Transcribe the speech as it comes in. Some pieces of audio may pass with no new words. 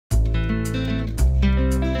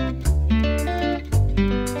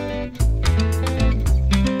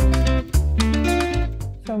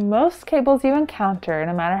most cables you encounter,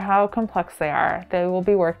 no matter how complex they are, they will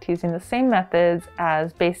be worked using the same methods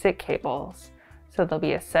as basic cables. So there'll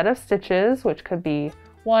be a set of stitches, which could be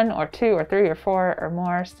 1 or 2 or 3 or 4 or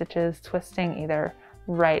more stitches twisting either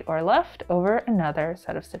right or left over another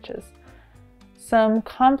set of stitches. Some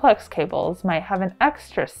complex cables might have an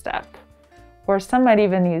extra step, or some might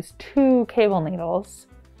even use 2 cable needles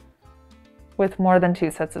with more than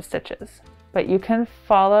 2 sets of stitches. But you can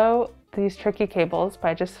follow these tricky cables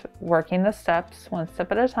by just working the steps one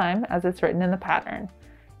step at a time as it's written in the pattern.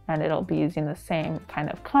 And it'll be using the same kind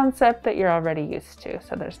of concept that you're already used to,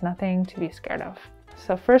 so there's nothing to be scared of.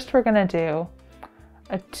 So first we're going to do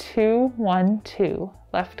a 2-1-2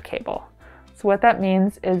 left cable. So what that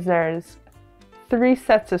means is there's 3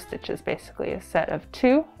 sets of stitches, basically a set of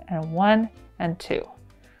 2 and a 1 and 2.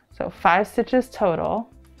 So 5 stitches total,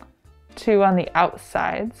 2 on the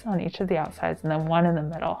outsides, on each of the outsides, and then 1 in the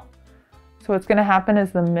middle. So what's going to happen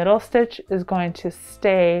is the middle stitch is going to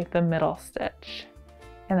stay the middle stitch,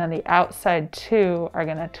 and then the outside 2 are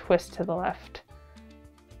going to twist to the left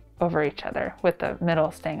over each other, with the middle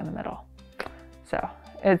staying in the middle. So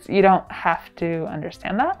you don't have to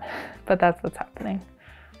understand that, but that's what's happening.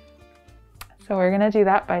 So we're going to do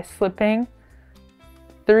that by slipping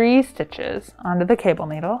 3 stitches onto the cable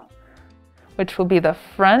needle, which will be the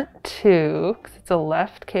front 2, because it's a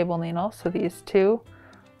left cable needle, so these 2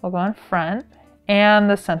 will go in front, and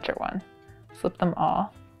the center one. Slip them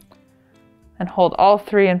all and hold all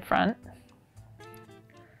 3 in front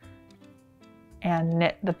and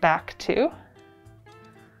knit the back 2.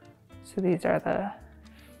 So these are the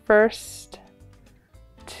first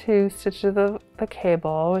 2 stitches of the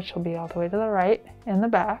cable, which will be all the way to the right in the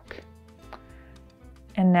back.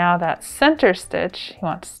 And now that center stitch, you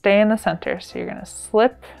want to stay in the center, so you're going to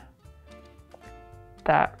slip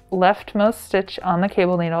that leftmost stitch on the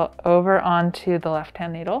cable needle over onto the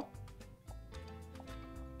left-hand needle.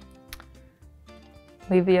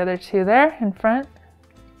 Leave the other 2 there in front,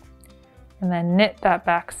 and then knit that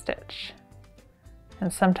back stitch.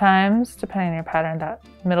 And sometimes, depending on your pattern, that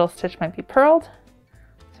middle stitch might be purled,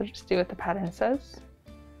 so just do what the pattern says.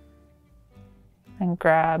 And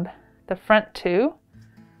grab the front 2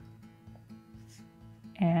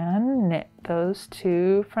 and knit those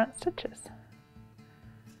 2 front stitches.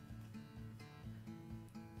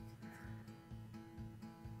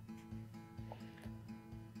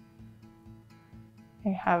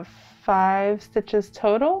 You have 5 stitches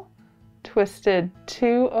total, twisted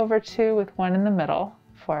 2 over 2 with 1 in the middle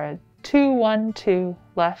for a 2-1-2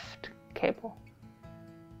 left cable.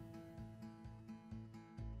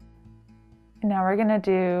 Now we're going to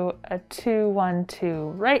do a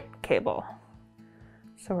 2-1-2 right cable.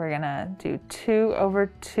 So we're going to do 2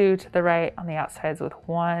 over 2 to the right on the outsides with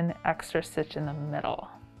 1 extra stitch in the middle.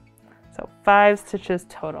 So 5 stitches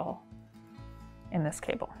total in this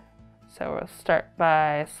cable. So we'll start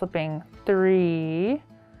by slipping 3,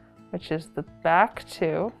 which is the back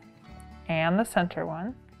 2 and the center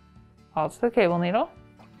one, all to the cable needle,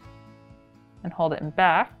 and hold it in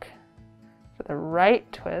back for the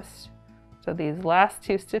right twist. So these last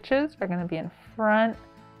 2 stitches are going to be in front,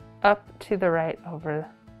 up to the right over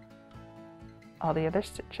all the other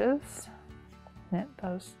stitches. Knit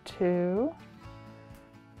those 2,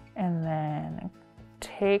 and then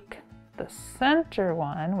take the center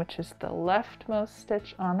one, which is the leftmost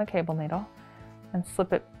stitch on the cable needle, and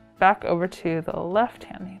slip it back over to the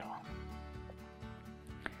left-hand needle.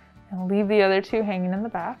 And leave the other 2 hanging in the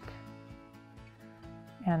back,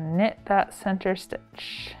 and knit that center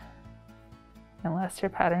stitch, unless your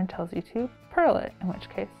pattern tells you to purl it, in which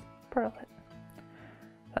case purl it.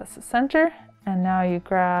 That's the center, and now you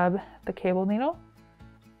grab the cable needle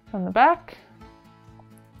from the back,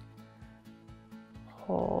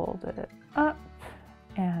 hold it up,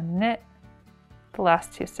 and knit the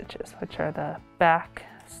last 2 stitches, which are the back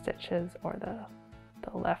stitches or the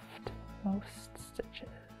leftmost stitches.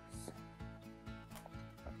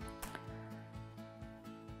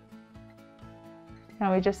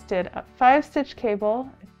 Now we just did a 5-stitch cable,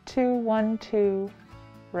 a 2-1-2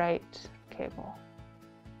 right cable.